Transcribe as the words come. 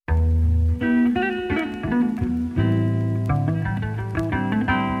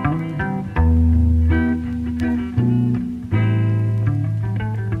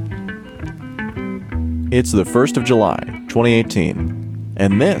It's the 1st of July, 2018,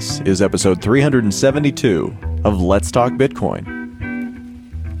 and this is episode 372 of Let's Talk Bitcoin.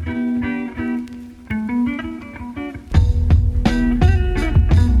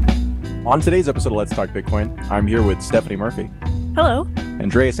 On today's episode of Let's Talk Bitcoin, I'm here with Stephanie Murphy. Hello.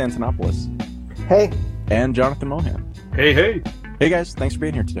 Andreas Antonopoulos. Hey. And Jonathan Mohan. Hey, hey. Hey guys, thanks for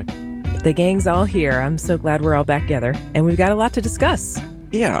being here today. The gang's all here. I'm so glad we're all back together, and we've got a lot to discuss.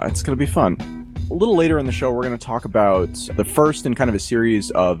 Yeah, it's going to be fun. A little later in the show, we're going to talk about the first in kind of a series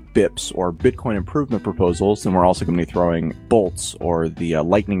of BIPs, or Bitcoin improvement proposals, and we're also going to be throwing bolts, or the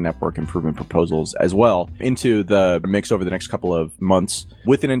Lightning Network improvement proposals as well, into the mix over the next couple of months,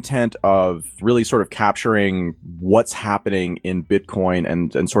 with an intent of really sort of capturing what's happening in Bitcoin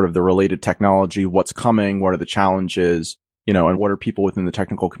and sort of the related technology, what's coming, what are the challenges, and what are people within the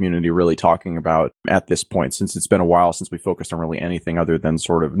technical community really talking about at this point, since it's been a while since we focused on really anything other than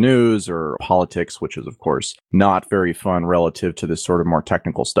sort of news or politics, which is, of course, not very fun relative to this sort of more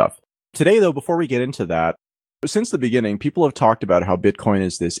technical stuff. Today, though, before we get into that, since the beginning, people have talked about how Bitcoin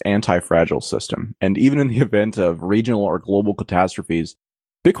is this anti-fragile system. And even in the event of regional or global catastrophes,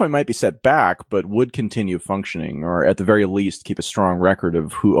 Bitcoin might be set back, but would continue functioning, or at the very least, keep a strong record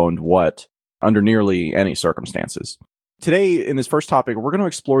of who owned what under nearly any circumstances. Today, in this first topic, we're going to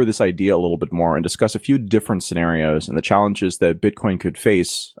explore this idea a little bit more and discuss a few different scenarios and the challenges that Bitcoin could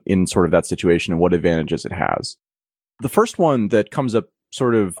face in sort of that situation and what advantages it has. The first one that comes up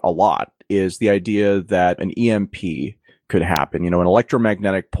sort of a lot is the idea that an EMP could happen, an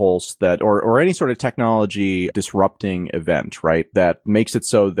electromagnetic pulse that, or any sort of technology disrupting event, right? That makes it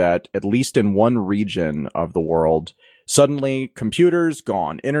so that at least in one region of the world, suddenly computers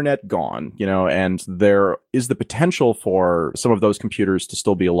gone, internet gone, and there is the potential for some of those computers to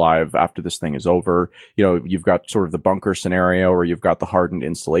still be alive after this thing is over. You've got sort of the bunker scenario, or you've got the hardened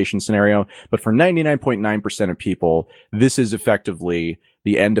installation scenario. But for 99.9% of people, this is effectively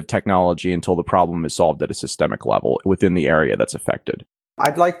the end of technology until the problem is solved at a systemic level within the area that's affected.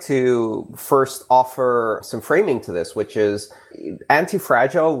 I'd like to first offer some framing to this, which is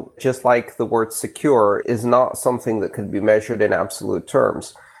anti-fragile, just like the word secure, is not something that can be measured in absolute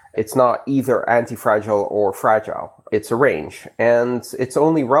terms. It's not either anti-fragile or fragile. It's a range, and it's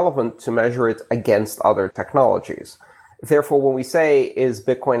only relevant to measure it against other technologies. Therefore, when we say, is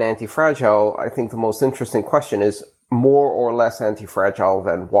Bitcoin anti-fragile, I think the most interesting question is more or less anti-fragile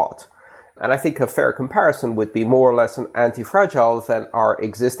than what? And I think a fair comparison would be more or less anti-fragile than our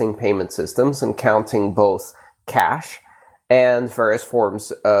existing payment systems, and counting both cash and various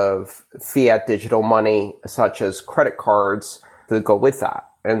forms of fiat digital money, such as credit cards, that go with that.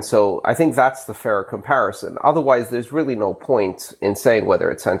 And so I think that's the fair comparison. Otherwise, there's really no point in saying whether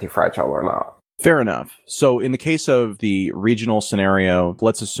it's anti-fragile or not. Fair enough. So in the case of the regional scenario,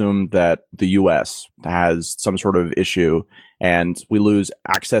 let's assume that the US has some sort of issue and we lose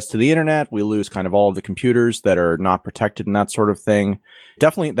access to the internet, we lose kind of all of the computers that are not protected and that sort of thing.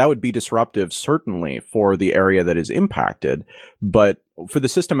 Definitely, that would be disruptive, certainly, for the area that is impacted. But for the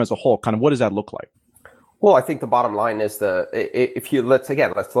system as a whole, kind of what does that look like? Well, I think the bottom line is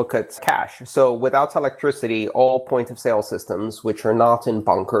let's look at cash. So without electricity, all point of sale systems, which are not in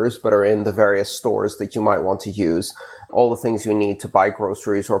bunkers, but are in the various stores that you might want to use, all the things you need to buy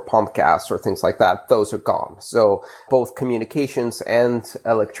groceries or pump gas or things like that, those are gone. So both communications and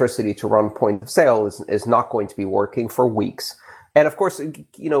electricity to run point of sale is not going to be working for weeks. And of course,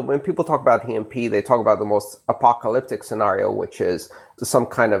 when people talk about EMP, they talk about the most apocalyptic scenario, which is some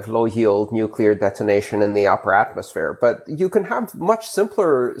kind of low-yield nuclear detonation in the upper atmosphere. But you can have much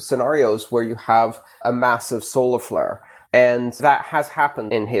simpler scenarios where you have a massive solar flare. And that has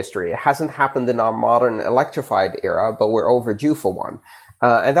happened in history. It hasn't happened in our modern electrified era, but we're overdue for one.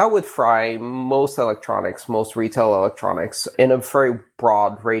 And that would fry most electronics, most retail electronics, in a very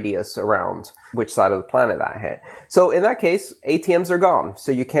broad radius around which side of the planet that hit. So in that case, ATMs are gone,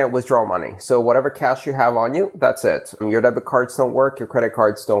 so you can't withdraw money. So whatever cash you have on you, that's it. Your debit cards don't work, your credit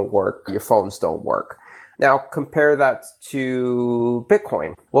cards don't work, your phones don't work. Now compare that to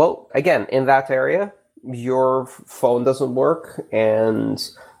Bitcoin. Well, again, in that area, your phone doesn't work, and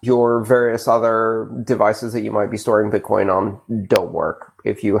your various other devices that you might be storing Bitcoin on don't work.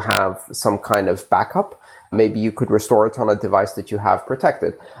 If you have some kind of backup, maybe you could restore it on a device that you have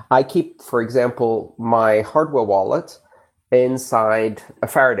protected. I keep, for example, my hardware wallet inside a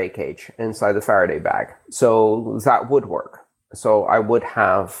Faraday cage, inside the Faraday bag. So that would work. So I would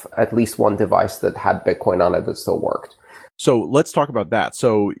have at least one device that had Bitcoin on it that still worked. So let's talk about that.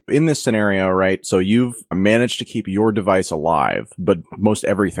 So in this scenario, right? So you've managed to keep your device alive, but most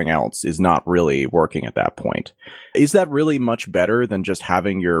everything else is not really working at that point. Is that really much better than just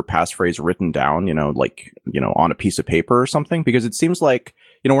having your passphrase written down, on a piece of paper or something? Because it seems like,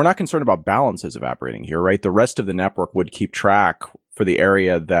 we're not concerned about balances evaporating here, right? The rest of the network would keep track for the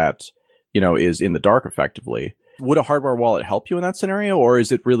area that, is in the dark effectively. Would a hardware wallet help you in that scenario, or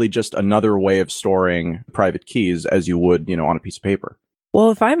is it really just another way of storing private keys as you would, on a piece of paper?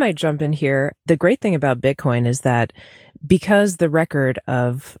 Well, if I might jump in here, the great thing about Bitcoin is that because the record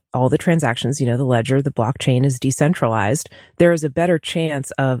of all the transactions, the ledger, the blockchain is decentralized, there is a better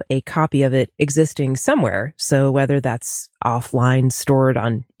chance of a copy of it existing somewhere. So whether that's offline, stored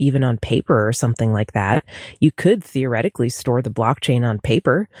even on paper or something like that, you could theoretically store the blockchain on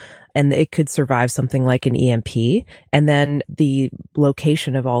paper, and it could survive something like an EMP. And then the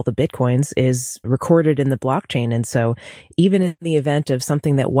location of all the Bitcoins is recorded in the blockchain. And so even in the event of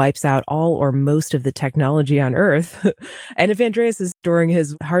something that wipes out all or most of the technology on Earth, and if Andreas is storing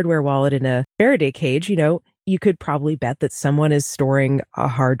his hardware wallet in a Faraday cage, you could probably bet that someone is storing a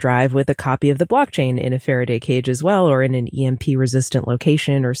hard drive with a copy of the blockchain in a Faraday cage as well, or in an EMP resistant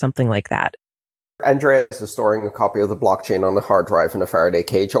location or something like that. Andreas is storing a copy of the blockchain on the hard drive in a Faraday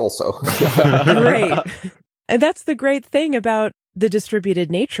cage also. Great. And that's the great thing about the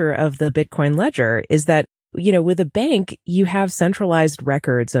distributed nature of the Bitcoin ledger is that, with a bank, you have centralized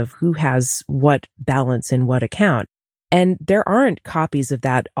records of who has what balance in what account. And there aren't copies of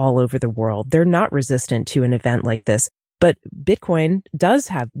that all over the world. They're not resistant to an event like this. But Bitcoin does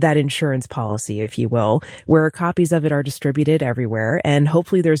have that insurance policy, if you will, where copies of it are distributed everywhere. And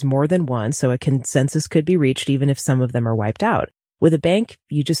hopefully there's more than one, so a consensus could be reached even if some of them are wiped out. With a bank,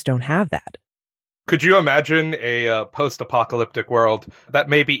 you just don't have that. Could you imagine a post-apocalyptic world that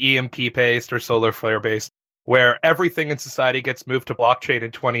may be EMP-based or solar flare-based, where everything in society gets moved to blockchain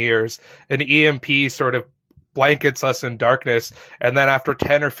in 20 years, and EMP sort of blankets us in darkness, and then after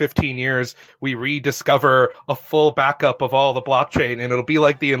 10 or 15 years we rediscover a full backup of all the blockchain, and it'll be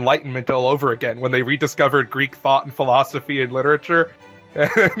like the Enlightenment all over again when they rediscovered Greek thought and philosophy and literature,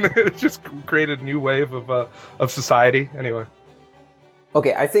 and it just created a new wave of society. Anyway.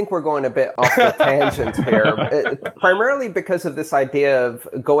 Okay, I think we're going a bit off the tangent here, primarily because of this idea of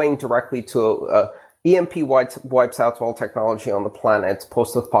going directly to EMP wipes out all technology on the planet,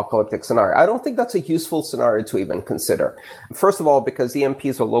 post-apocalyptic scenario. I don't think that's a useful scenario to even consider. First of all, because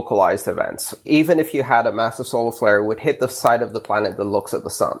EMPs are localized events. Even if you had a massive solar flare, it would hit the side of the planet that looks at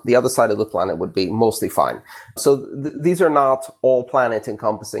the sun. The other side of the planet would be mostly fine. So these are not all planet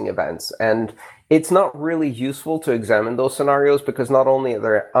encompassing events. And it's not really useful to examine those scenarios because not only are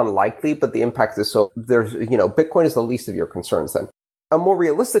they unlikely, but the impact is Bitcoin is the least of your concerns then. A more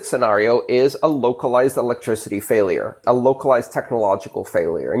realistic scenario is a localized electricity failure, a localized technological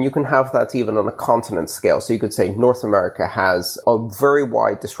failure. And you can have that even on a continent scale. So you could say North America has a very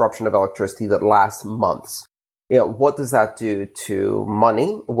wide disruption of electricity that lasts months. What does that do to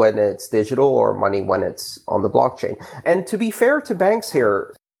money when it's digital or money when it's on the blockchain? And to be fair to banks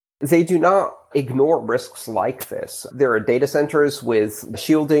here, they do not ignore risks like this. There are data centers with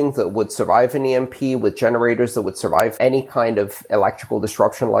shielding that would survive an EMP, with generators that would survive any kind of electrical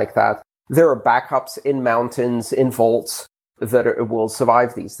disruption like that. There are backups in mountains, in vaults that will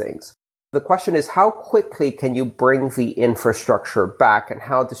survive these things. The question is, how quickly can you bring the infrastructure back and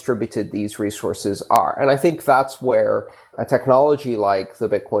how distributed these resources are? And I think that's where a technology like the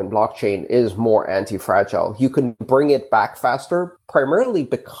Bitcoin blockchain is more anti-fragile. You can bring it back faster, primarily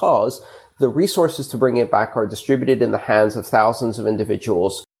because the resources to bring it back are distributed in the hands of thousands of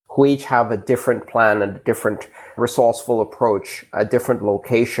individuals who each have a different plan and a different resourceful approach, a different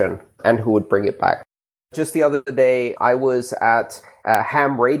location, and who would bring it back. Just the other day, I was at a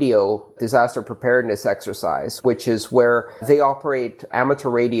ham radio disaster preparedness exercise, which is where they operate amateur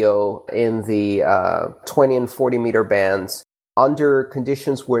radio in the 20 and 40 meter bands under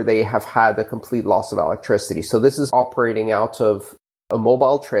conditions where they have had a complete loss of electricity. So this is operating out of a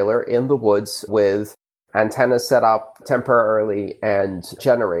mobile trailer in the woods with antennas set up temporarily and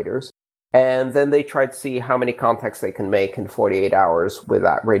generators. And then they try to see how many contacts they can make in 48 hours with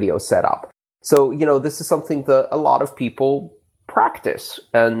that radio set up. So, this is something that a lot of people practice.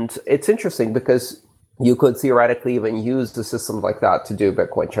 And it's interesting because you could theoretically even use a system like that to do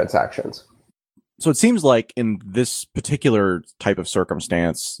Bitcoin transactions. So it seems like in this particular type of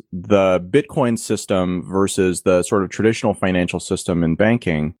circumstance, the Bitcoin system versus the sort of traditional financial system in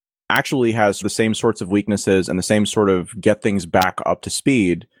banking actually has the same sorts of weaknesses and the same sort of get things back up to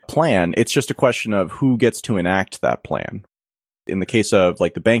speed plan. It's just a question of who gets to enact that plan. In the case of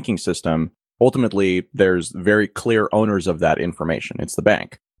like the banking system, ultimately there's very clear owners of that information. It's the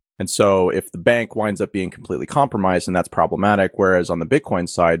bank. And so if the bank winds up being completely compromised, then that's problematic. Whereas on the Bitcoin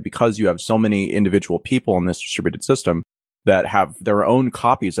side, because you have so many individual people in this distributed system that have their own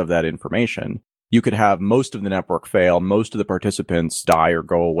copies of that information, you could have most of the network fail, most of the participants die or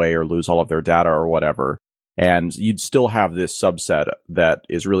go away or lose all of their data or whatever. And you'd still have this subset that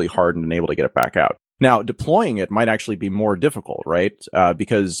is really hardened and able to get it back out. Now, deploying it might actually be more difficult, right?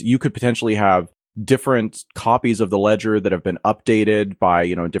 Because you could potentially have different copies of the ledger that have been updated by,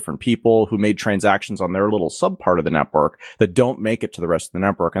 different people who made transactions on their little sub part of the network that don't make it to the rest of the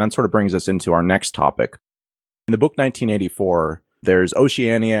network. And that sort of brings us into our next topic. In the book 1984, there's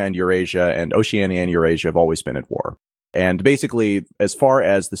Oceania and Eurasia have always been at war. And basically, as far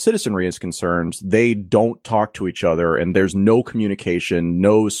as the citizenry is concerned, they don't talk to each other, and there's no communication,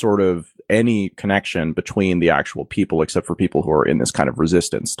 no sort of any connection between the actual people, except for people who are in this kind of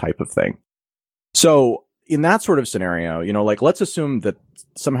resistance type of thing. So in that sort of scenario, let's assume that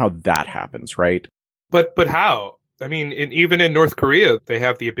somehow that happens, right? But how? I mean, even in North Korea, they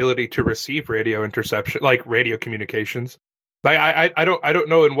have the ability to receive radio interception, like radio communications. I don't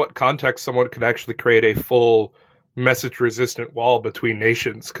know in what context someone could actually create a full message-resistant wall between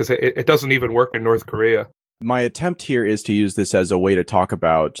nations, because it doesn't even work in North Korea. My attempt here is to use this as a way to talk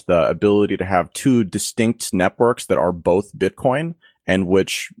about the ability to have two distinct networks that are both Bitcoin and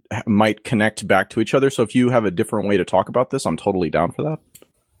which might connect back to each other. So if you have a different way to talk about this, I'm totally down for that.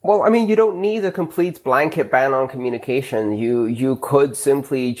 Well, I mean, you don't need a complete blanket ban on communication. You could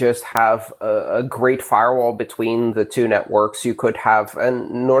simply just have a great firewall between the two networks. You could have, and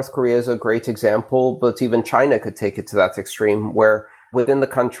North Korea is a great example, but even China could take it to that extreme where within the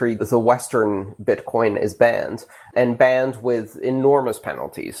country, the Western Bitcoin is banned, and banned with enormous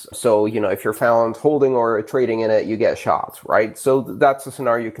penalties. So, if you're found holding or trading in it, you get shot, right? So that's a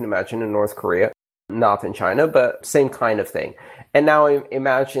scenario you can imagine in North Korea, not in China, but same kind of thing. And now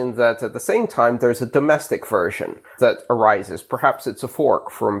imagine that at the same time, there's a domestic version that arises. Perhaps it's a fork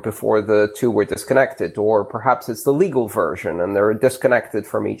from before the two were disconnected, or perhaps it's the legal version and they're disconnected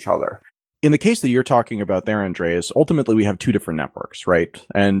from each other. In the case that you're talking about there, Andreas, ultimately we have two different networks, right?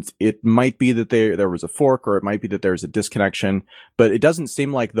 And it might be that there was a fork, or it might be that there's a disconnection, but it doesn't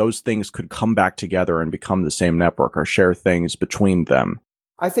seem like those things could come back together and become the same network or share things between them.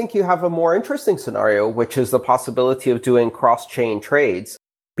 I think you have a more interesting scenario, which is the possibility of doing cross-chain trades,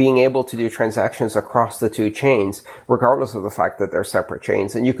 being able to do transactions across the two chains, regardless of the fact that they're separate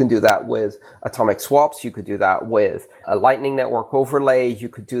chains. And you can do that with atomic swaps. You could do that with a Lightning Network overlay. You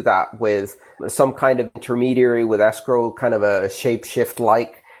could do that with some kind of intermediary with escrow, kind of a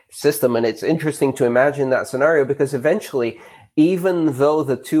shapeshift-like system. And it's interesting to imagine that scenario because eventually, even though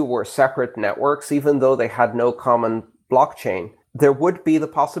the two were separate networks, even though they had no common blockchain, there would be the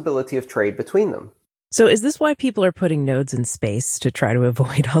possibility of trade between them. So is this why people are putting nodes in space to try to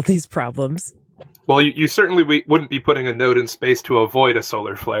avoid all these problems? Well, you certainly wouldn't be putting a node in space to avoid a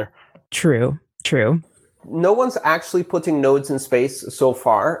solar flare. True. No one's actually putting nodes in space so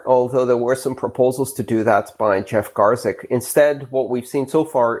far, although there were some proposals to do that by Jeff Garzik. Instead, what we've seen so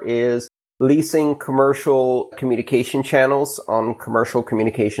far is leasing commercial communication channels on commercial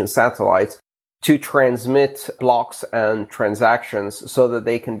communication satellites to transmit blocks and transactions so that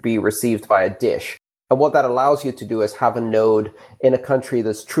they can be received by a dish. And what that allows you to do is have a node in a country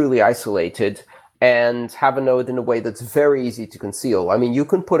that's truly isolated and have a node in a way that's very easy to conceal. I mean, you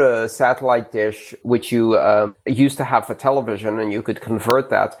can put a satellite dish, which you used to have for television, and you could convert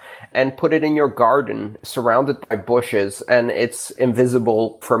that and put it in your garden surrounded by bushes, and it's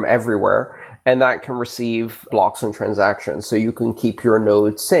invisible from everywhere. And that can receive blocks and transactions. So you can keep your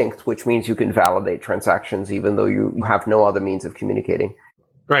node synced, which means you can validate transactions even though you have no other means of communicating.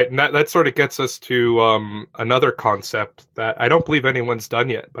 Right, and that sort of gets us to another concept that I don't believe anyone's done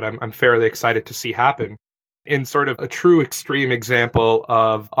yet, but I'm fairly excited to see happen. In sort of a true extreme example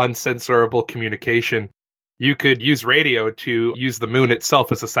of uncensorable communication, you could use radio to use the moon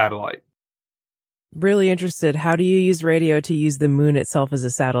itself as a satellite. Really interested. How do you use radio to use the moon itself as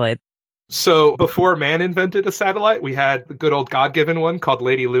a satellite? So before man invented a satellite, we had the good old God-given one called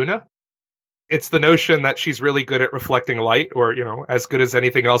Lady Luna. It's the notion that she's really good at reflecting light, or, as good as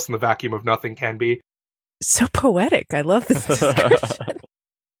anything else in the vacuum of nothing can be. So poetic. I love this description.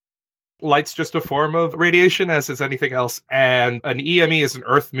 Light's just a form of radiation, as is anything else. And an EME is an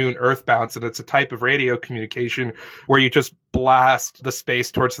Earth-Moon Earth bounce, and it's a type of radio communication where you just blast the space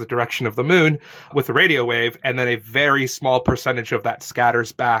towards the direction of the moon with a radio wave, and then a very small percentage of that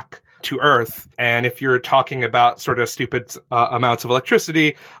scatters back to Earth. And if you're talking about sort of stupid amounts of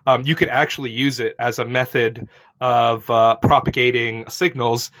electricity, you could actually use it as a method of propagating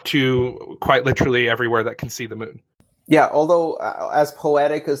signals to quite literally everywhere that can see the moon. Yeah, although as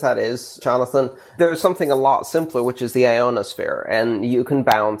poetic as that is, Jonathan, there's something a lot simpler, which is the ionosphere. And you can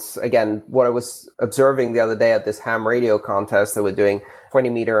bounce, again, what I was observing the other day at this ham radio contest that we're doing,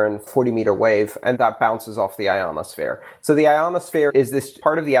 20-meter and 40-meter wave, and that bounces off the ionosphere. So the ionosphere is this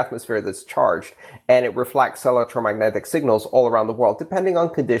part of the atmosphere that's charged, and it reflects electromagnetic signals all around the world, depending on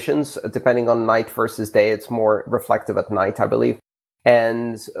conditions, depending on night versus day. It's more reflective at night, I believe.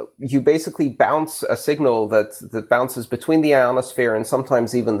 And you basically bounce a signal that bounces between the ionosphere and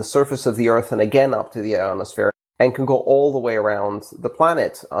sometimes even the surface of the Earth and again up to the ionosphere, and can go all the way around the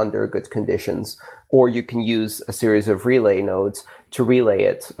planet under good conditions. Or you can use a series of relay nodes to relay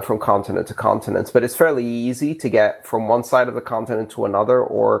it from continent to continent. But it's fairly easy to get from one side of the continent to another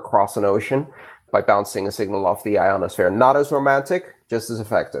or across an ocean by bouncing a signal off the ionosphere. Not as romantic, just as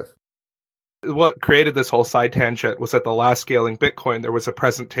effective. What created this whole side tangent was at the last Scaling Bitcoin, there was a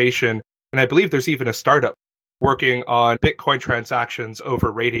presentation, and I believe there's even a startup working on Bitcoin transactions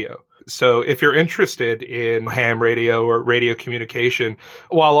over radio. So if you're interested in ham radio or radio communication,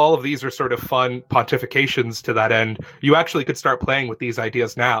 while all of these are sort of fun pontifications to that end, you actually could start playing with these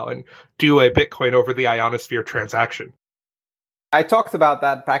ideas now and do a Bitcoin over the ionosphere transaction. I talked about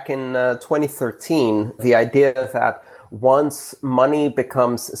that back in 2013, the idea that once money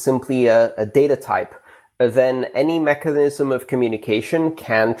becomes simply a data type, then any mechanism of communication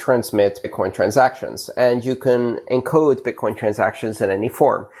can transmit Bitcoin transactions. And you can encode Bitcoin transactions in any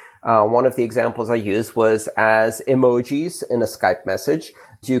form. One of the examples I used was as emojis in a Skype message.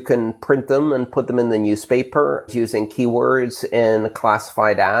 You can print them and put them in the newspaper using keywords in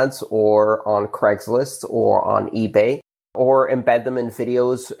classified ads or on Craigslist or on eBay, or embed them in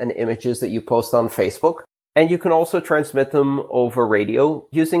videos and images that you post on Facebook. And you can also transmit them over radio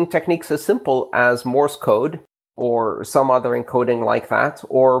using techniques as simple as Morse code or some other encoding like that,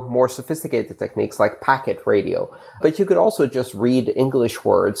 or more sophisticated techniques like packet radio. But you could also just read English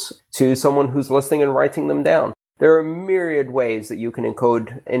words to someone who's listening and writing them down. There are myriad ways that you can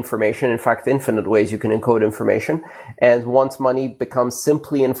encode information. In fact, infinite ways you can encode information. And once money becomes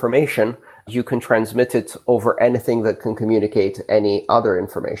simply information, you can transmit it over anything that can communicate any other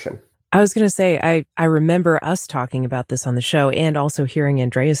information. I was going to say, I remember us talking about this on the show and also hearing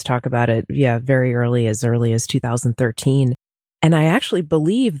Andreas talk about it, very early as 2013. And I actually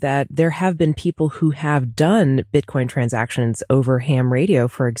believe that there have been people who have done Bitcoin transactions over ham radio,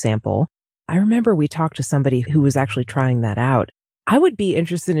 for example. I remember we talked to somebody who was actually trying that out. I would be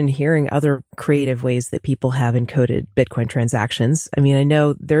interested in hearing other creative ways that people have encoded Bitcoin transactions. I mean, I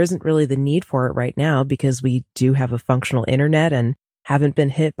know there isn't really the need for it right now because we do have a functional internet and haven't been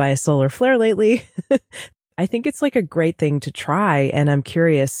hit by a solar flare lately. I think it's like a great thing to try, and I'm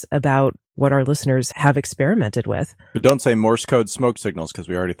curious about what our listeners have experimented with. But don't say Morse code smoke signals, because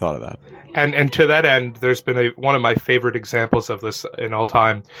we already thought of that. And to that end, there's been one of my favorite examples of this in all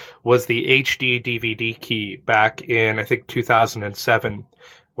time was the HD DVD key back in, I think, 2007,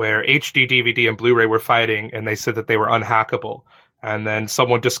 where HD DVD and Blu-ray were fighting, and they said that they were unhackable. And then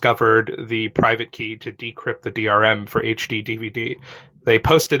someone discovered the private key to decrypt the DRM for HD DVD. They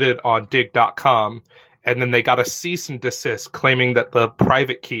posted it on dig.com, and then they got a cease and desist claiming that the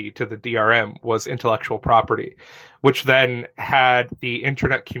private key to the DRM was intellectual property, which then had the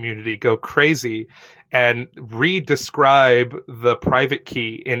internet community go crazy and re-describe the private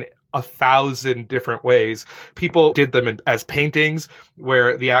key in 1,000 different ways. People did them as paintings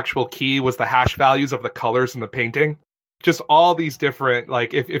where the actual key was the hash values of the colors in the painting. Just all these different,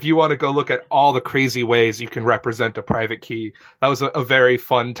 like, if you want to go look at all the crazy ways you can represent a private key, that was a very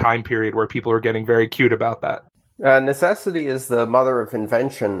fun time period where people were getting very cute about that. Necessity is the mother of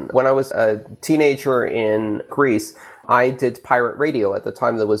invention. When I was a teenager in Greece, I did pirate radio. At the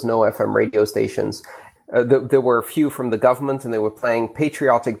time, there was no FM radio stations. There were a few from the government, and they were playing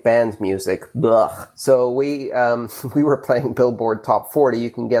patriotic band music. Blah. So we were playing Billboard Top 40. You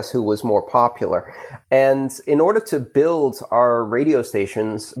can guess who was more popular. And in order to build our radio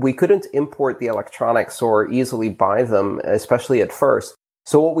stations, we couldn't import the electronics or easily buy them, especially at first.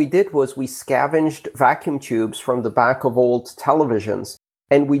 So what we did was we scavenged vacuum tubes from the back of old televisions,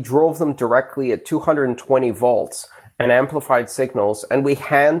 and we drove them directly at 220 volts and amplified signals, and we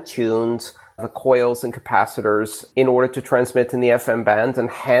hand-tuned the coils and capacitors in order to transmit in the FM band and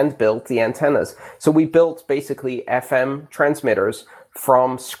hand-built the antennas. So we built basically FM transmitters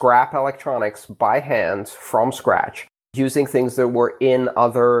from scrap electronics by hand from scratch, using things that were in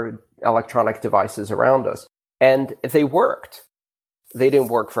other electronic devices around us. And they worked. They didn't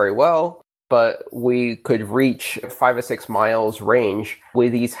work very well, but we could reach 5 or 6 miles range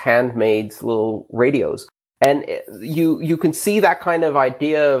with these handmade little radios. And you can see that kind of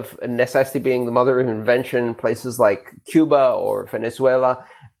idea of necessity being the mother of invention in places like Cuba or Venezuela,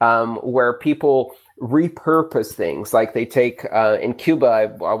 where people repurpose things. Like they take, in Cuba,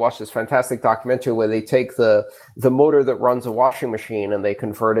 I watched this fantastic documentary where they take the motor that runs a washing machine and they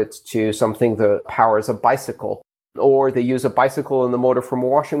convert it to something that powers a bicycle. Or they use a bicycle and the motor from a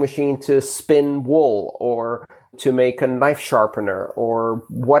washing machine to spin wool or to make a knife sharpener or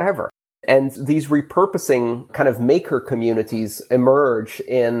whatever. And these repurposing kind of maker communities emerge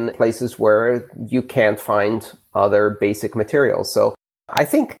in places where you can't find other basic materials. So I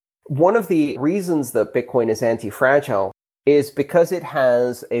think one of the reasons that Bitcoin is anti-fragile is because it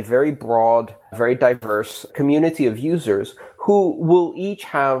has a very broad, very diverse community of users who will each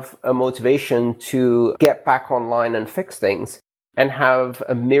have a motivation to get back online and fix things and have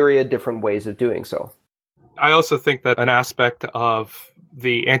a myriad different ways of doing so. I also think that an aspect of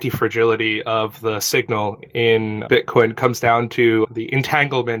the anti-fragility of the signal in Bitcoin comes down to the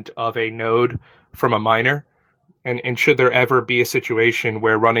entanglement of a node from a miner. And should there ever be a situation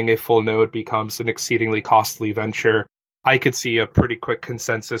where running a full node becomes an exceedingly costly venture, I could see a pretty quick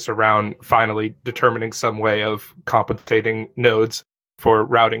consensus around finally determining some way of compensating nodes for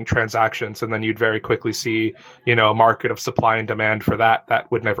routing transactions. And then you'd very quickly see, a market of supply and demand for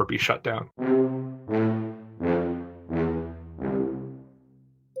that would never be shut down.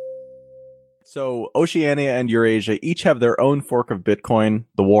 So Oceania and Eurasia each have their own fork of Bitcoin.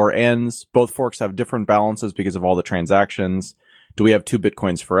 The war ends. Both forks have different balances because of all the transactions. Do we have two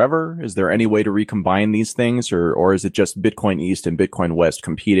Bitcoins forever? Is there any way to recombine these things? Or is it just Bitcoin East and Bitcoin West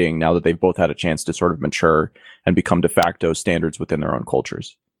competing now that they've both had a chance to sort of mature and become de facto standards within their own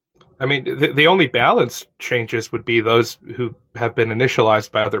cultures? I mean, the only balance changes would be those who have been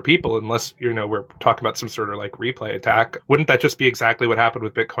initialized by other people, unless, we're talking about some sort of like replay attack. Wouldn't that just be exactly what happened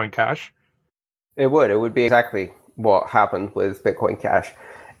with Bitcoin Cash? It would be exactly what happened with Bitcoin Cash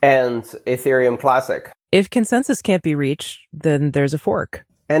and Ethereum Classic. If consensus can't be reached, then there's a fork.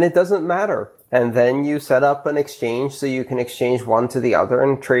 And it doesn't matter. And then you set up an exchange so you can exchange one to the other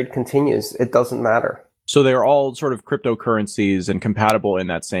and trade continues. It doesn't matter. So they're all sort of cryptocurrencies and compatible in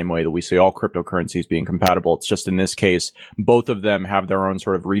that same way that we see all cryptocurrencies being compatible. It's just in this case, both of them have their own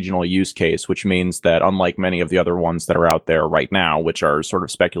sort of regional use case, which means that unlike many of the other ones that are out there right now, which are sort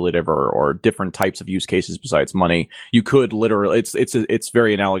of speculative or different types of use cases besides money, you could literally, it's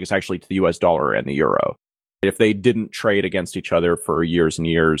very analogous actually to the US dollar and the euro. If they didn't trade against each other for years and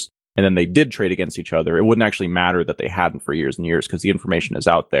years, and then they did trade against each other, it wouldn't actually matter that they hadn't for years and years because the information is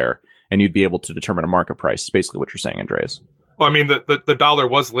out there. And you'd be able to determine a market price. Is basically what you're saying, Andreas. Well, I mean, the dollar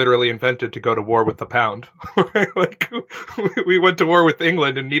was literally invented to go to war with the pound. Like, we went to war with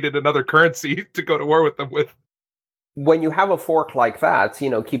England and needed another currency to go to war with them with. When you have a fork like that,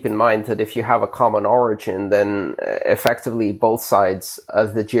 keep in mind that if you have a common origin, then effectively both sides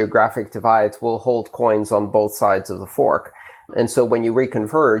of the geographic divide will hold coins on both sides of the fork. And so when you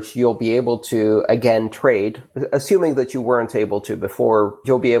reconverge, you'll be able to, again, trade, assuming that you weren't able to before,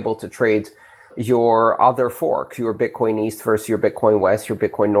 you'll be able to trade your other fork, your Bitcoin East versus your Bitcoin West, your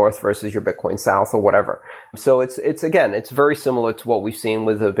Bitcoin North versus your Bitcoin South or whatever. So it's very similar to what we've seen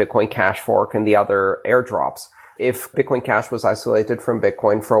with the Bitcoin Cash fork and the other airdrops. If Bitcoin Cash was isolated from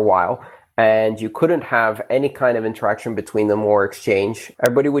Bitcoin for a while, and you couldn't have any kind of interaction between them or exchange,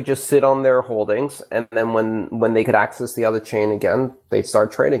 everybody would just sit on their holdings, and then when they could access the other chain again, they'd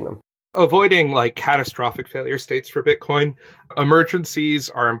start trading them. Avoiding like catastrophic failure states for Bitcoin, emergencies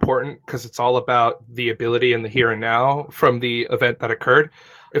are important because it's all about the ability in the here and now from the event that occurred.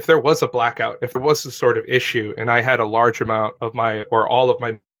 If there was a blackout, if there was a sort of issue, and I had a large amount of my or all of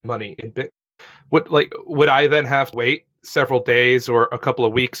my money in Bitcoin, would I then have to wait several days or a couple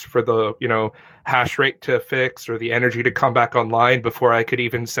of weeks for the hash rate to fix or the energy to come back online before I could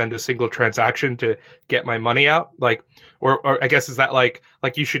even send a single transaction to get my money out? Or I guess is that like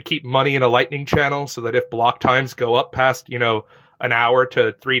you should keep money in a lightning channel so that if block times go up past an hour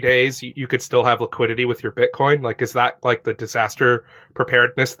to 3 days, you could still have liquidity with your Bitcoin? Like, is that like the disaster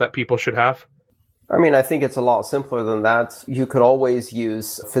preparedness that people should have? I mean, I think it's a lot simpler than that. You could always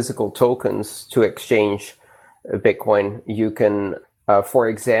use physical tokens to exchange Bitcoin. You can, for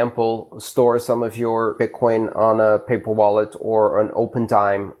example, store some of your Bitcoin on a paper wallet or an open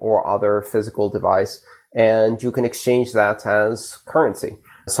dime or other physical device, and you can exchange that as currency.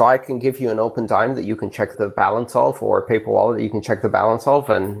 So I can give you an open dime that you can check the balance of, or a paper wallet that you can check the balance of,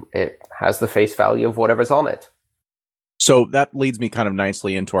 and it has the face value of whatever's on it. So that leads me kind of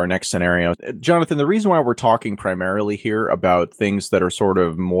nicely into our next scenario. Jonathan, the reason why we're talking primarily here about things that are sort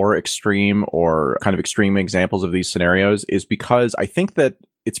of more extreme or kind of extreme examples of these scenarios is because I think that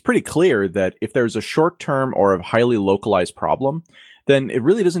it's pretty clear that if there's a short-term or a highly localized problem, then it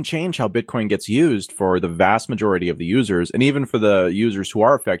really doesn't change how Bitcoin gets used for the vast majority of the users. And even for the users who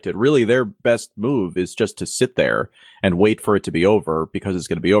are affected, really their best move is just to sit there and wait for it to be over because it's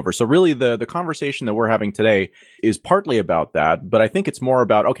going to be over. So really the conversation that we're having today is partly about that, but I think it's more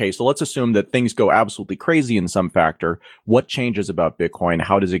about, okay, so let's assume that things go absolutely crazy in some factor. What changes about Bitcoin?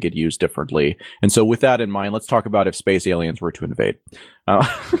 How does it get used differently? And so with that in mind, let's talk about if space aliens were to invade.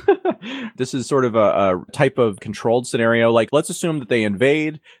 This is sort of a type of controlled scenario. Like, let's assume that they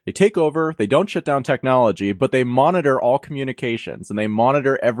invade, they take over, they don't shut down technology, but they monitor all communications and they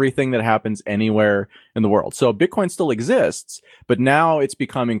monitor everything that happens anywhere in the world. So Bitcoin still exists, but now it's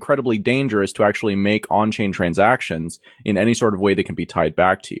become incredibly dangerous to actually make on-chain transactions in any sort of way that can be tied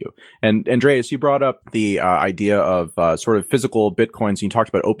back to you. And Andreas, you brought up the idea of sort of physical Bitcoins. You talked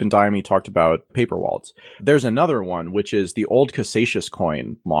about open dime, you talked about paper wallets. There's another one, which is the old Cassasius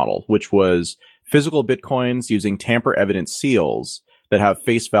coin model, which was physical Bitcoins using tamper-evident seals that have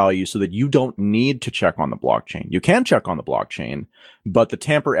face value so that you don't need to check on the blockchain. You can check on the blockchain, but the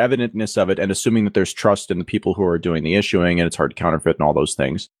tamper-evidentness of it, and assuming that there's trust in the people who are doing the issuing and it's hard to counterfeit and all those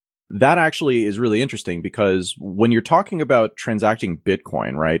things, that actually is really interesting because when you're talking about transacting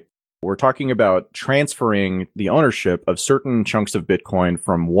Bitcoin, right, we're talking about transferring the ownership of certain chunks of Bitcoin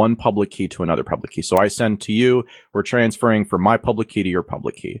from one public key to another public key. So I send to you, we're transferring from my public key to your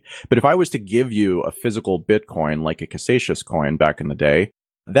public key. But if I was to give you a physical Bitcoin like a Cassasius coin back in the day,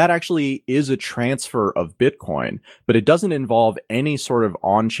 that actually is a transfer of Bitcoin, but it doesn't involve any sort of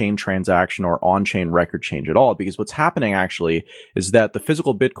on-chain transaction or on-chain record change at all, because what's happening actually is that the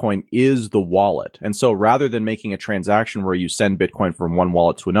physical Bitcoin is the wallet. And so rather than making a transaction where you send Bitcoin from one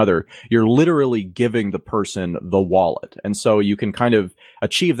wallet to another, you're literally giving the person the wallet. And so you can kind of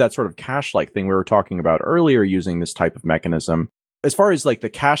achieve that sort of cash-like thing we were talking about earlier using this type of mechanism. As far as like the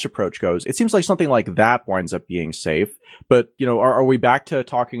cash approach goes, it seems like something like that winds up being safe. But, you know, are we back to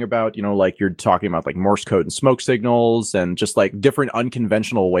talking about, you know, like you're talking about like Morse code and smoke signals and just like different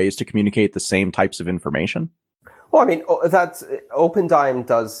unconventional ways to communicate the same types of information? Well, I mean, that's OpenDime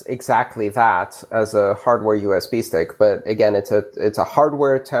does exactly that as a hardware USB stick. But again, it's a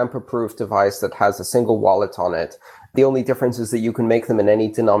hardware tamper-proof device that has a single wallet on it. The only difference is that you can make them in any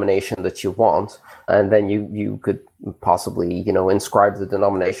denomination that you want. And then you could possibly, you know, inscribe the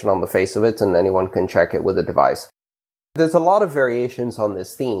denomination on the face of it and anyone can check it with a device. There's a lot of variations on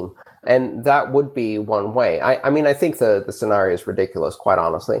this theme, and that would be one way. I mean, I think the scenario is ridiculous, quite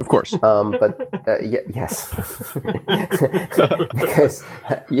honestly. Of course. Yes. Because,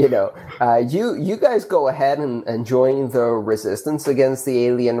 you know, you guys go ahead and join the resistance against the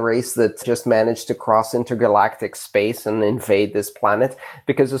alien race that just managed to cross intergalactic space and invade this planet.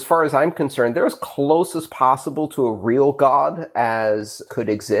 Because as far as I'm concerned, they're as close as possible to a real god as could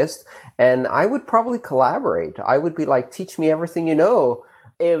exist. And I would probably collaborate. I would be like, teach me everything you know,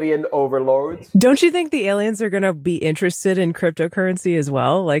 alien overlords. Don't you think the aliens are going to be interested in cryptocurrency as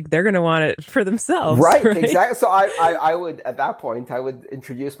well? Like they're going to want it for themselves. Right? Exactly. So I would, at that point, I would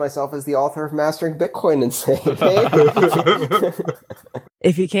introduce myself as the author of Mastering Bitcoin and say, hey.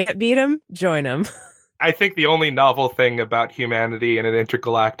 If you can't beat them, join them. I think the only novel thing about humanity in an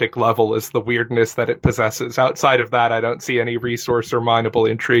intergalactic level is the weirdness that it possesses. Outside of that, I don't see any resource or mineable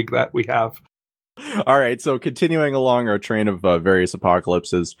intrigue that we have. All right, so continuing along our train of various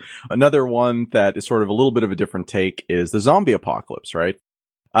apocalypses, another one that is sort of a little bit of a different take is the zombie apocalypse, right?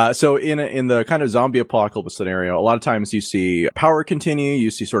 So in the kind of zombie apocalypse scenario, a lot of times you see power continue,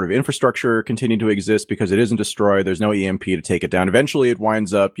 you see sort of infrastructure continue to exist because it isn't destroyed. There's no EMP to take it down. Eventually it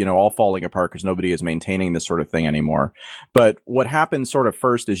winds up, you know, all falling apart because nobody is maintaining this sort of thing anymore. But what happens sort of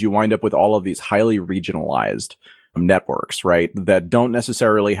first is you wind up with all of these highly regionalized networks, right? That don't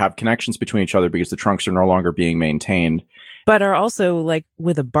necessarily have connections between each other because the trunks are no longer being maintained. But are also like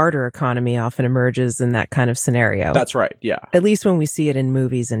with a barter economy often emerges in that kind of scenario. That's right. Yeah. At least when we see it in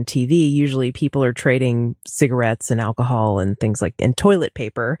movies and TV, usually people are trading cigarettes and alcohol and things like and toilet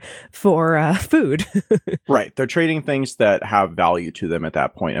paper for food. Right. They're trading things that have value to them at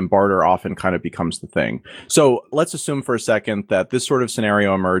that point, and barter often kind of becomes the thing. So let's assume for a second that this sort of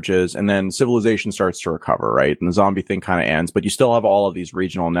scenario emerges and then civilization starts to recover, right? And the zombie thing kind of ends, but you still have all of these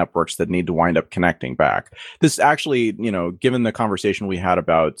regional networks that need to wind up connecting back. This actually, you know, given the conversation we had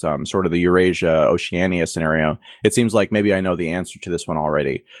about sort of the Eurasia Oceania scenario, it seems like maybe I know the answer to this one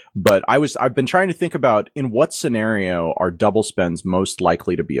already. But I've been trying to think about in what scenario are double spends most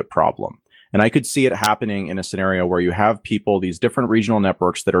likely to be a problem. And I could see it happening in a scenario where you have people, these different regional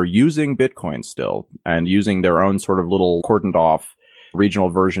networks that are using Bitcoin still and using their own sort of little cordoned off regional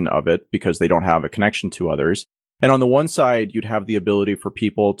version of it because they don't have a connection to others. And on the one side, you'd have the ability for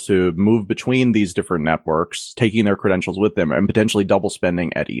people to move between these different networks, taking their credentials with them and potentially double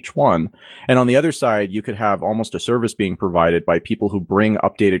spending at each one. And on the other side, you could have almost a service being provided by people who bring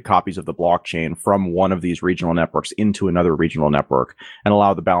updated copies of the blockchain from one of these regional networks into another regional network and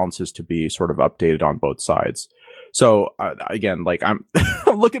allow the balances to be sort of updated on both sides. So again, like I'm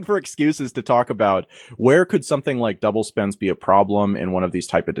I'm looking for excuses to talk about where could something like double spends be a problem in one of these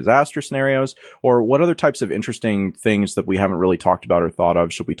type of disaster scenarios, or what other types of interesting things that we haven't really talked about or thought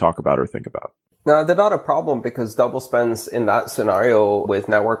of should we talk about or think about? No, they're not a problem because double spends in that scenario with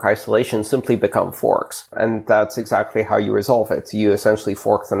network isolation simply become forks. And that's exactly how you resolve it. You essentially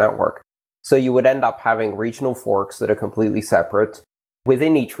fork the network. So you would end up having regional forks that are completely separate.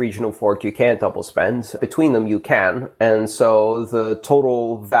 Within each regional fork, you can't double spend. Between them, you can. And so the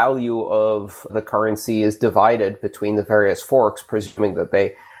total value of the currency is divided between the various forks, presuming that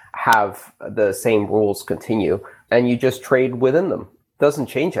they have the same rules continue. And you just trade within them. Doesn't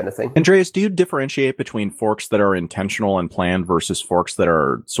change anything. Andreas, do you differentiate between forks that are intentional and planned versus forks that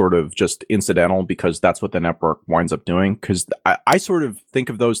are sort of just incidental because that's what the network winds up doing? Because I sort of think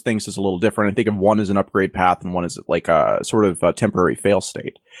of those things as a little different. I think of one as an upgrade path and one as like a sort of a temporary fail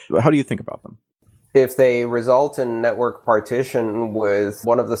state. How do you think about them? If they result in network partition with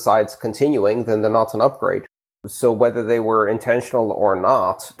one of the sides continuing, then they're not an upgrade. So whether they were intentional or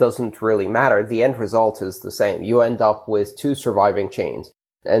not doesn't really matter. The end result is the same. You end up with two surviving chains.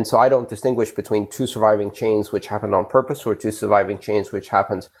 And so I don't distinguish between two surviving chains which happened on purpose or two surviving chains which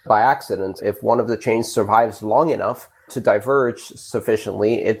happened by accident. If one of the chains survives long enough to diverge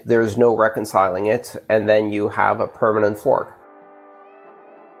sufficiently, there's no reconciling it, and then you have a permanent fork.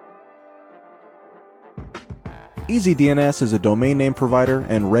 EasyDNS is a domain name provider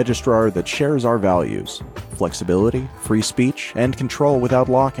and registrar that shares our values: flexibility, free speech, and control without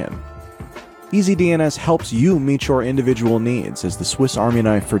lock-in. EasyDNS helps you meet your individual needs as the Swiss Army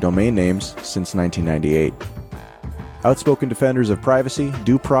knife for domain names since 1998. Outspoken defenders of privacy,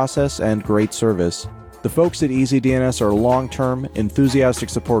 due process, and great service, the folks at EasyDNS are long-term, enthusiastic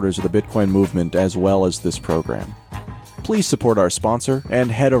supporters of the Bitcoin movement as well as this program. Please support our sponsor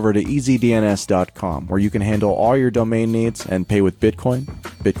and head over to easydns.com, where you can handle all your domain needs and pay with Bitcoin,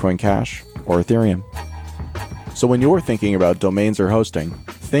 Bitcoin Cash, or Ethereum. So when you're thinking about domains or hosting,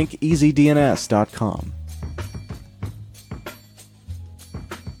 think easydns.com.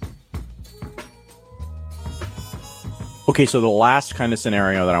 Okay, so the last kind of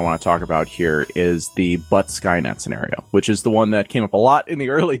scenario that I want to talk about here is the but Skynet scenario, which is the one that came up a lot in the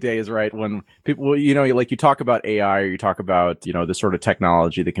early days, right? When people, like you talk about AI or you talk about, this sort of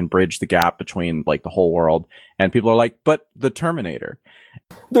technology that can bridge the gap between like the whole world. And people are like, but the Terminator.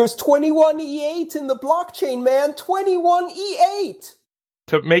 There's 21E8 in the blockchain, man. 21E8.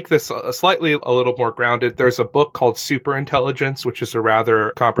 To make this slightly a little more grounded, there's a book called Superintelligence, which is a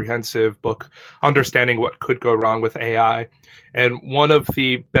rather comprehensive book understanding what could go wrong with AI. And one of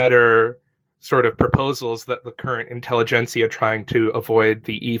the better sort of proposals that the current intelligentsia trying to avoid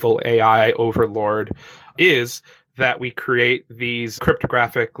the evil AI overlord is that we create these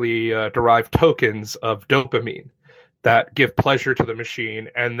cryptographically derived tokens of dopamine that give pleasure to the machine.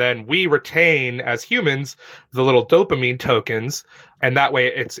 And then we retain, as humans, the little dopamine tokens. And that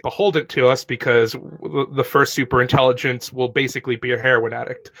way it's beholden to us because the first superintelligence will basically be a heroin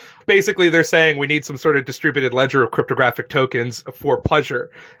addict. Basically, they're saying we need some sort of distributed ledger of cryptographic tokens for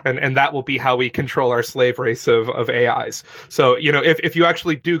pleasure. And that will be how we control our slave race of AIs. So, if you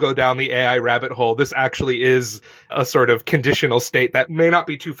actually do go down the AI rabbit hole, this actually is a sort of conditional state that may not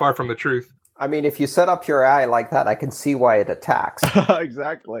be too far from the truth. I mean, if you set up your AI like that, I can see why it attacks.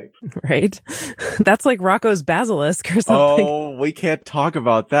 Exactly. Right? That's like Rocco's basilisk or something. Oh, we can't talk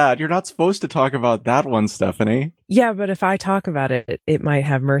about that. You're not supposed to talk about that one, Stephanie. Yeah, but if I talk about it, it might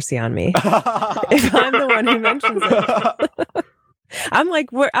have mercy on me. If I'm the one who mentions it. I'm like,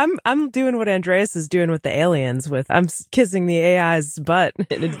 I'm doing what Andreas is doing with the aliens. I'm kissing the AI's butt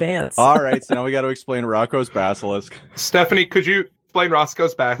in advance. All right, so now we got to explain Rocco's basilisk. Stephanie, could you explain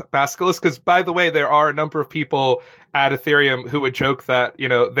Roscoe's basilisk? Because, by the way, there are a number of people at Ethereum who would joke that,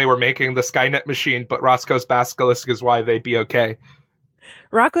 they were making the Skynet machine, but Roscoe's basilisk is why they'd be okay.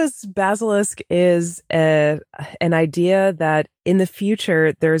 Rocco's basilisk is an idea that in the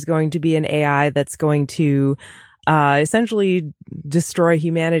future, there's going to be an AI that's going to essentially destroy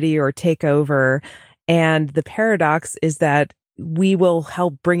humanity or take over. And the paradox is that we will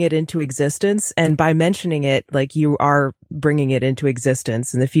help bring it into existence. And by mentioning it, like, you are bringing it into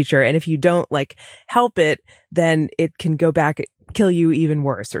existence in the future. And if you don't help it, then it can go back, kill you even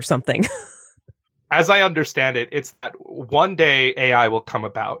worse or something. As I understand it, it's that one day AI will come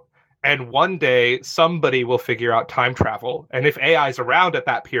about And one day, somebody will figure out time travel. And if AI is around at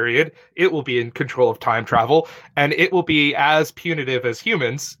that period, it will be in control of time travel. And it will be as punitive as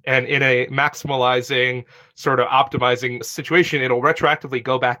humans. And in a maximalizing, sort of optimizing situation, it'll retroactively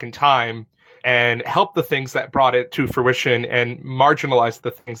go back in time and help the things that brought it to fruition and marginalize the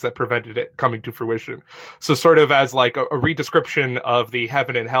things that prevented it coming to fruition. So sort of as like a redescription of the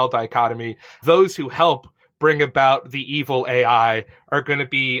heaven and hell dichotomy, those who help bring about the evil AI are going to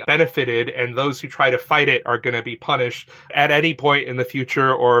be benefited, and those who try to fight it are going to be punished at any point in the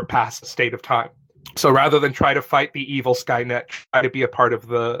future or past state of time. So rather than try to fight the evil Skynet, try to be a part of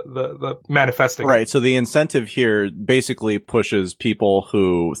the manifesting. Right. So the incentive here basically pushes people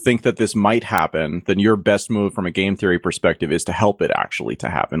who think that this might happen. Then your best move from a game theory perspective is to help it actually to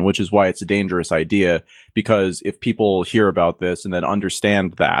happen, which is why it's a dangerous idea, because if people hear about this and then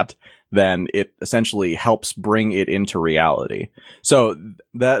understand that, then it essentially helps bring it into reality. So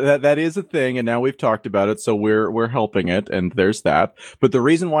that is a thing, and now we've talked about it, so we're helping it, and there's that. But the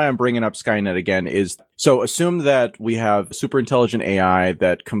reason why I'm bringing up Skynet again is, so assume that we have super intelligent AI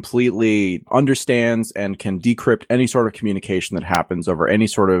that completely understands and can decrypt any sort of communication that happens over any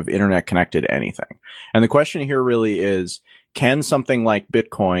sort of internet connected anything. And the question here really is, can something like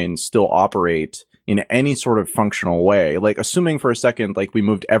Bitcoin still operate in any sort of functional way? Like, assuming for a second, like, we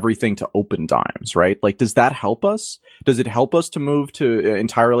moved everything to open dimes, right? Like, does that help us? Does it help us to move to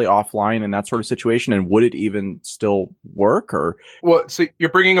entirely offline in that sort of situation? And would it even still work? Or, well, so you're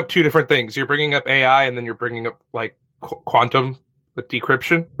bringing up two different things. You're bringing up AI, and then you're bringing up like quantum with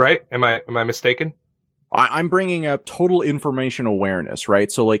decryption, right? Am I mistaken? I'm bringing up total information awareness,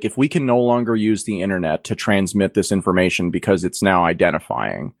 right? So, like, if we can no longer use the internet to transmit this information because it's now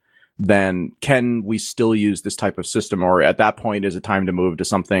identifying, then can we still use this type of system? Or at that point, is it time to move to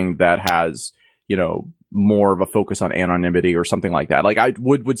something that has, you know, more of a focus on anonymity or something like that? Like,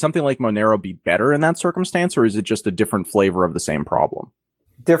 would something like Monero be better in that circumstance, or is it just a different flavor of the same problem?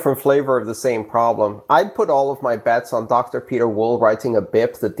 Different flavor of the same problem. I'd put all of my bets on Dr. Peter Wool writing a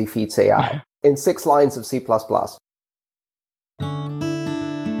BIP that defeats AI in 6 lines of C++.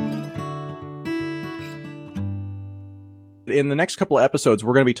 In the next couple of episodes,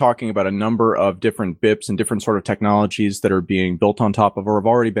 we're going to be talking about a number of different BIPs and different sort of technologies that are being built on top of or have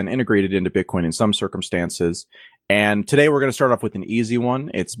already been integrated into Bitcoin in some circumstances. And today we're going to start off with an easy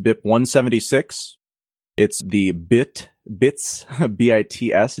one. It's BIP 176. It's the bits,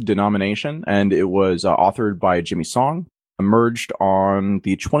 B-I-T-S denomination, and it was authored by Jimmy Song, emerged on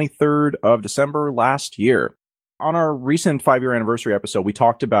the 23rd of December last year. On our recent 5-year anniversary episode, we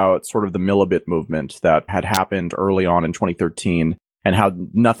talked about sort of the millibit movement that had happened early on in 2013 and how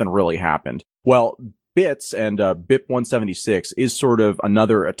nothing really happened. Well, bits and BIP 176 is sort of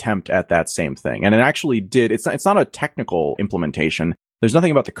another attempt at that same thing. And it actually did. It's not a technical implementation. There's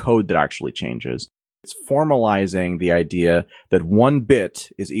nothing about the code that actually changes. It's formalizing the idea that 1 bit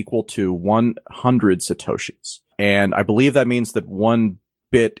is equal to 100 Satoshis. And I believe that means that 1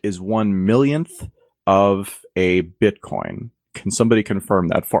 bit is 1 millionth of a Bitcoin. Can somebody confirm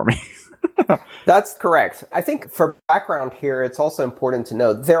that for me? That's correct. I think for background here, it's also important to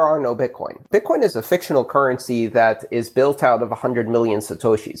note there are no Bitcoin. Bitcoin is a fictional currency that is built out of 100 million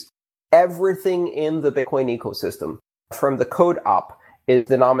Satoshis. Everything in the Bitcoin ecosystem, from the code up, is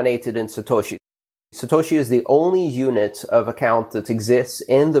denominated in Satoshi. Satoshi is the only unit of account that exists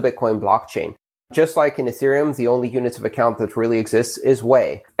in the Bitcoin blockchain. Just like in Ethereum, the only unit of account that really exists is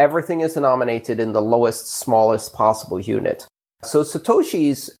Wei. Everything is denominated in the lowest, smallest possible unit. So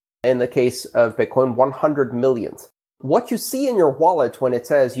Satoshis, in the case of Bitcoin, 100 millionth. What you see in your wallet when it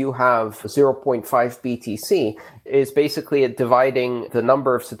says you have 0.5 BTC is basically dividing the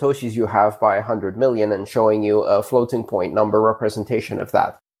number of Satoshis you have by 100 million and showing you a floating point number representation of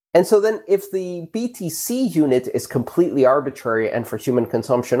that. And so then if the BTC unit is completely arbitrary and for human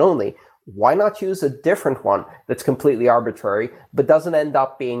consumption only, why not use a different one that's completely arbitrary, but doesn't end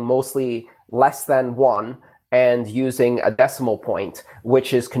up being mostly less than 1 and using a decimal point,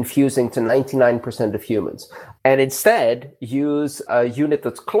 which is confusing to 99% of humans. And instead, use a unit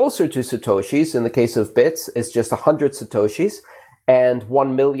that's closer to Satoshis. In the case of bits, it's just 100 Satoshis and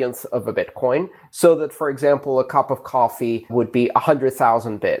 1 millionth of a Bitcoin. So that, for example, a cup of coffee would be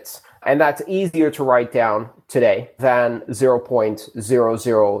 100,000 bits. And that's easier to write down today than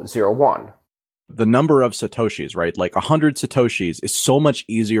 0.0001. The number of Satoshis, right? Like 100 Satoshis is so much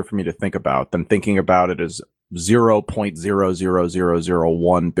easier for me to think about than thinking about it as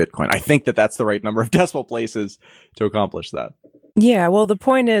 0.00001 Bitcoin. I think that that's the right number of decimal places to accomplish that. Yeah, well, the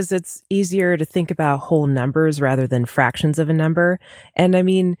point is it's easier to think about whole numbers rather than fractions of a number. And I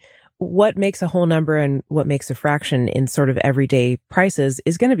mean, what makes a whole number and what makes a fraction in sort of everyday prices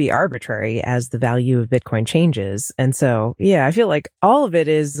is going to be arbitrary as the value of Bitcoin changes. And so, yeah, I feel like all of it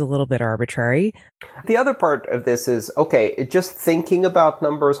is a little bit arbitrary. The other part of this is, okay, just thinking about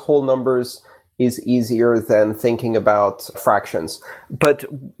numbers, whole numbers, is easier than thinking about fractions. But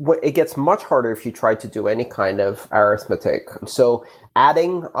it gets much harder if you try to do any kind of arithmetic. So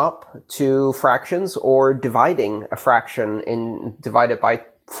adding up to fractions or dividing a fraction divided by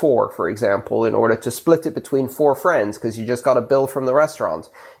 4, for example, in order to split it between 4 friends because you just got a bill from the restaurant.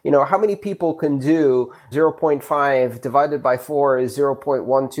 How many people can do 0.5 divided by 4 is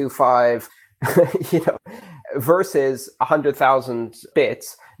 0.125, versus 100,000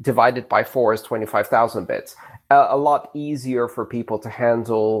 bits divided by 4 is 25,000 bits. A lot easier for people to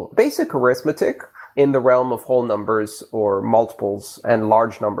handle basic arithmetic in the realm of whole numbers or multiples and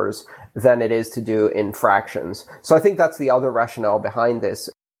large numbers than it is to do in fractions. So I think that's the other rationale behind this.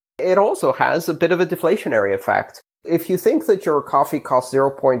 It also has a bit of a deflationary effect. If you think that your coffee costs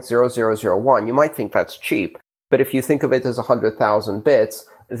 0.0001, you might think that's cheap. But if you think of it as 100,000 bits,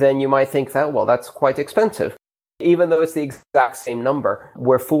 then you might think that, well, that's quite expensive. Even though it's the exact same number,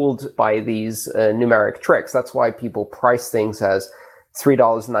 we're fooled by these numeric tricks. That's why people price things as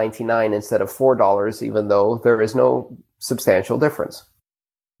 $3.99 instead of $4, even though there is no substantial difference.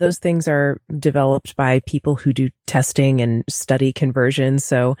 Those things are developed by people who do testing and study conversion.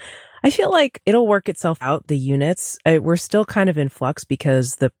 So I feel like it'll work itself out, the units. We're still kind of in flux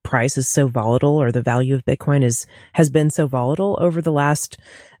because the price is so volatile, or the value of Bitcoin has been so volatile over the last,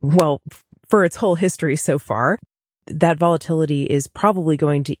 for its whole history so far. That volatility is probably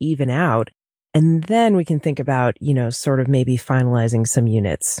going to even out. And then we can think about, sort of maybe finalizing some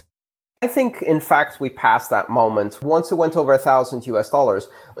units. I think, in fact, we passed that moment. Once it went over $1,000 US,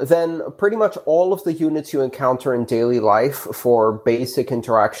 then pretty much all of the units you encounter in daily life for basic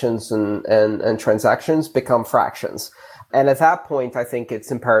interactions and transactions become fractions. And at that point, I think it's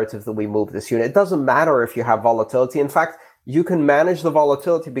imperative that we move this unit. It doesn't matter if you have volatility. In fact, you can manage the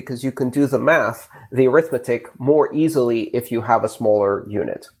volatility because you can do the math, the arithmetic, more easily if you have a smaller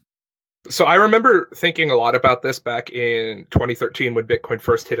unit. So I remember thinking a lot about this back in 2013 when Bitcoin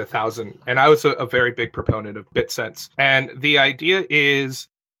first hit 1,000. And I was a very big proponent of BitCents. And the idea is,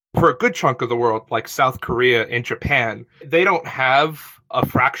 for a good chunk of the world, like South Korea and Japan, they don't have a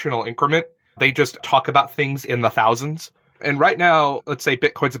fractional increment. They just talk about things in the thousands. And right now, let's say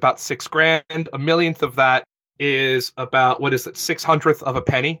Bitcoin's about $6,000. A millionth of that is about, 600th of a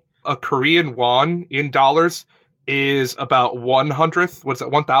penny. A Korean won in dollars is about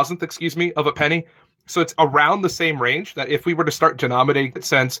 1,000th, of a penny. So it's around the same range that if we were to start denominating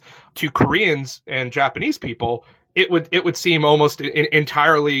cents to Koreans and Japanese people, it would seem almost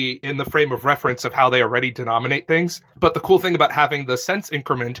entirely in the frame of reference of how they already denominate things. But the cool thing about having the cents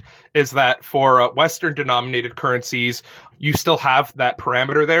increment is that for Western denominated currencies, you still have that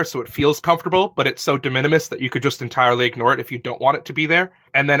parameter there, so it feels comfortable, but it's so de minimis that you could just entirely ignore it if you don't want it to be there.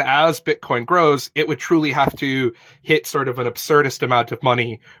 And then as Bitcoin grows, it would truly have to hit sort of an absurdist amount of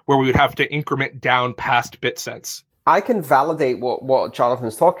money where we would have to increment down past bit cents. I can validate what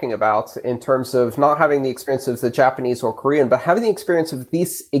Jonathan's talking about in terms of not having the experience of the Japanese or Korean, but having the experience of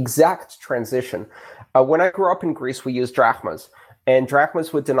this exact transition. When I grew up in Greece, we used drachmas, and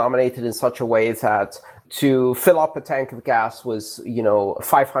drachmas were denominated in such a way that to fill up a tank of gas was,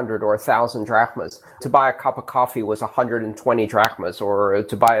 500 or 1,000 drachmas. To buy a cup of coffee was 120 drachmas, or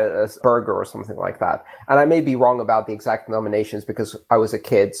to buy a burger or something like that. And I may be wrong about the exact denominations because I was a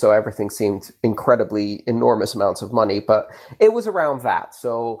kid, so everything seemed incredibly enormous amounts of money, but it was around that.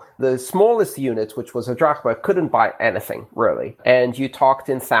 So the smallest unit, which was a drachma, couldn't buy anything, really. And you talked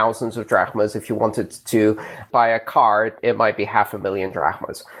in thousands of drachmas. If you wanted to buy a car, it might be 500,000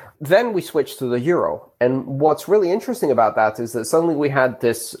 drachmas. Then we switched to the euro. And what's really interesting about that is that suddenly we had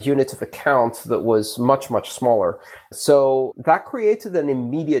this unit of account that was much, much smaller. So that created an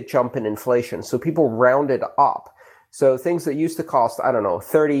immediate jump in inflation. So people rounded up. So things that used to cost,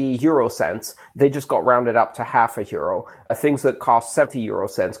 30 euro cents, they just got rounded up to half a euro. Things that cost 70 euro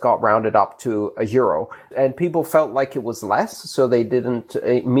cents got rounded up to a euro. And people felt like it was less, so they didn't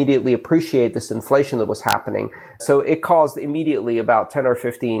immediately appreciate this inflation that was happening. So it caused immediately about 10 or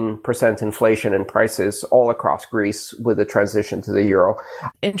 15% inflation in prices all across Greece with the transition to the euro.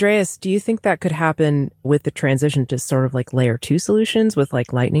 Andreas, do you think that could happen with the transition to sort of like layer 2 solutions with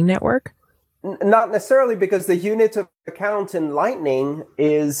like Lightning Network? Not necessarily, because the unit of account in Lightning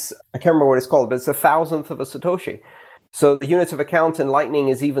is, I can't remember what it's called, but it's 1,000th of a Satoshi. So the unit of account in Lightning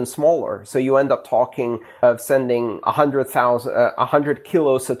is even smaller. So you end up talking of sending 100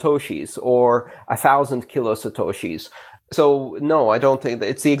 kilo Satoshis or 1,000 kilo Satoshis. So no, I don't think that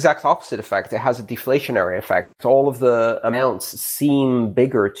it's the exact opposite effect. It has a deflationary effect. All of the amounts seem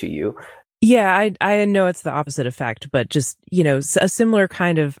bigger to you. Yeah, I know it's the opposite effect, but just, a similar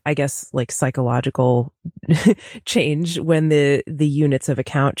kind of, I guess, like psychological change when the units of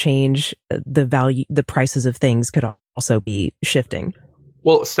account change, the prices of things could also be shifting.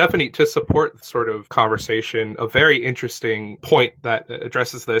 Well, Stephanie, to support the sort of conversation, a very interesting point that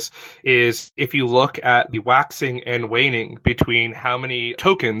addresses this is if you look at the waxing and waning between how many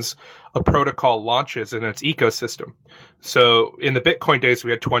tokens a protocol launches in its ecosystem. So in the Bitcoin days,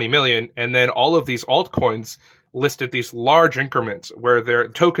 we had 20 million, and then all of these altcoins listed these large increments where their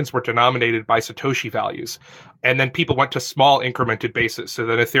tokens were denominated by Satoshi values. And then people went to small incremented basis. So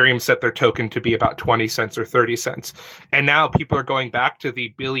then Ethereum set their token to be about 20 cents or 30 cents. And now people are going back to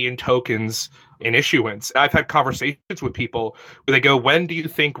the billion tokens in issuance. I've had conversations with people where they go, when do you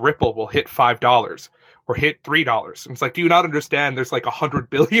think Ripple will hit $5? Or hit $3? And it's like, do you not understand there's like 100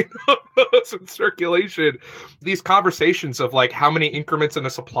 billion of those in circulation? These conversations of like how many increments in a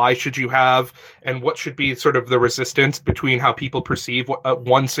supply should you have and what should be sort of the resistance between how people perceive what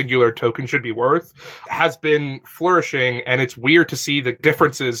one singular token should be worth has been flourishing. And it's weird to see the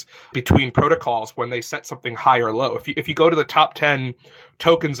differences between protocols when they set something high or low. If you go to the top 10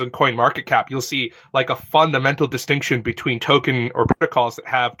 tokens on CoinMarketCap, you'll see like a fundamental distinction between token or protocols that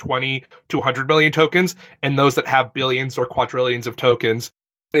have 20 to 100 million tokens and those that have billions or quadrillions of tokens.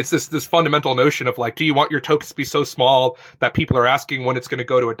 It's this fundamental notion of like, do you want your tokens to be so small that people are asking when it's going to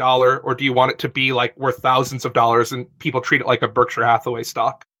go to $1, or do you want it to be like worth thousands of dollars and people treat it like a Berkshire Hathaway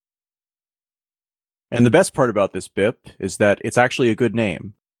stock? And the best part about this BIP is that it's actually a good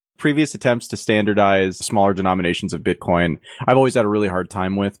name. Previous attempts to standardize smaller denominations of Bitcoin, I've always had a really hard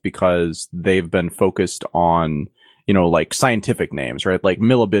time with because they've been focused on, like scientific names, right? Like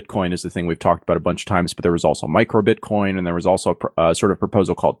millibitcoin is the thing we've talked about a bunch of times, but there was also micro Bitcoin and there was also a sort of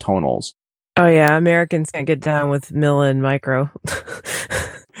proposal called tonals. Oh yeah, Americans can't get down with milli and micro.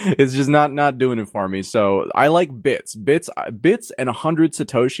 It's just not doing it for me. So I like bits and 100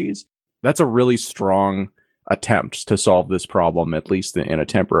 Satoshis. That's a really strong attempt to solve this problem, at least in a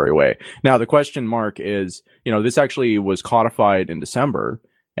temporary way. Now, the question mark is, this actually was codified in December.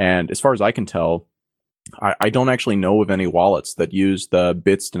 And as far as I can tell, I don't actually know of any wallets that use the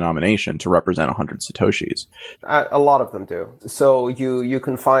bits denomination to represent 100 Satoshis. A lot of them do. So you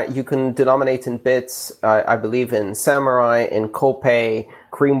can denominate in bits, I believe in Samurai, in Copay,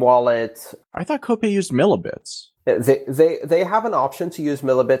 Cream Wallet. I thought Copay used millibits. They have an option to use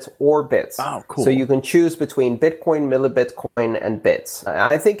millibits or bits. Oh, cool. So you can choose between Bitcoin, millibitcoin, and bits.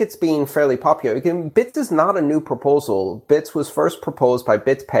 I think it's being fairly popular. Bits is not a new proposal. Bits was first proposed by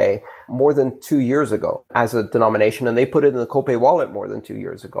BitPay more than 2 years ago as a denomination, and they put it in the Copay wallet more than 2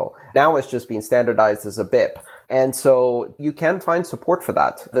 years ago. Now it's just being standardized as a BIP. And so you can find support for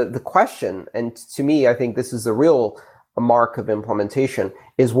that. The question, and to me, I think this is a real mark of implementation,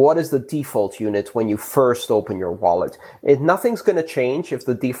 is what is the default unit when you first open your wallet? Nothing's going to change if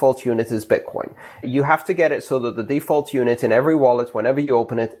the default unit is Bitcoin. You have to get it so that the default unit in every wallet, whenever you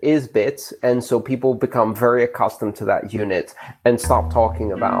open it, is bits. And so people become very accustomed to that unit and stop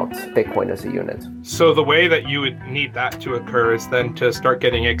talking about Bitcoin as a unit. So the way that you would need that to occur is then to start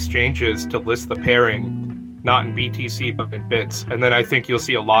getting exchanges to list the pairing, not in BTC, but in bits. And then I think you'll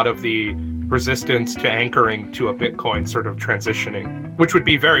see a lot of the resistance to anchoring to a Bitcoin sort of transitioning, which would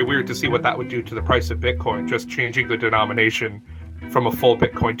be very weird to see what that would do to the price of Bitcoin, just changing the denomination from a full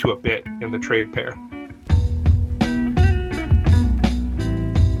Bitcoin to a bit in the trade pair.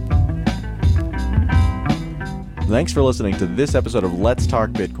 Thanks for listening to this episode of Let's Talk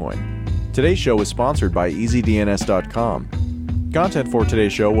Bitcoin. Today's show was sponsored by EasyDNS.com. Content for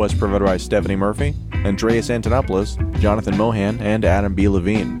today's show was provided by Stephanie Murphy, Andreas Antonopoulos, Jonathan Mohan, and Adam B.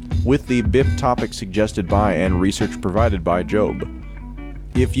 Levine, with the BIP topic suggested by and research provided by Job.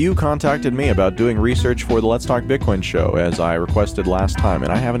 If you contacted me about doing research for the Let's Talk Bitcoin show, as I requested last time,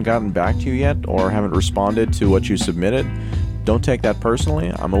 and I haven't gotten back to you yet or haven't responded to what you submitted, don't take that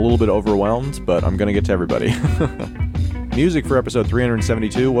personally. I'm a little bit overwhelmed, but I'm going to get to everybody. Music for episode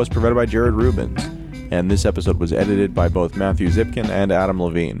 372 was provided by Jared Rubens, and this episode was edited by both Matthew Zipkin and Adam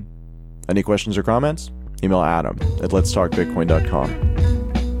Levine. Any questions or comments? Email Adam at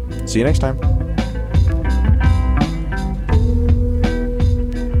letstalkbitcoin.com. See you next time.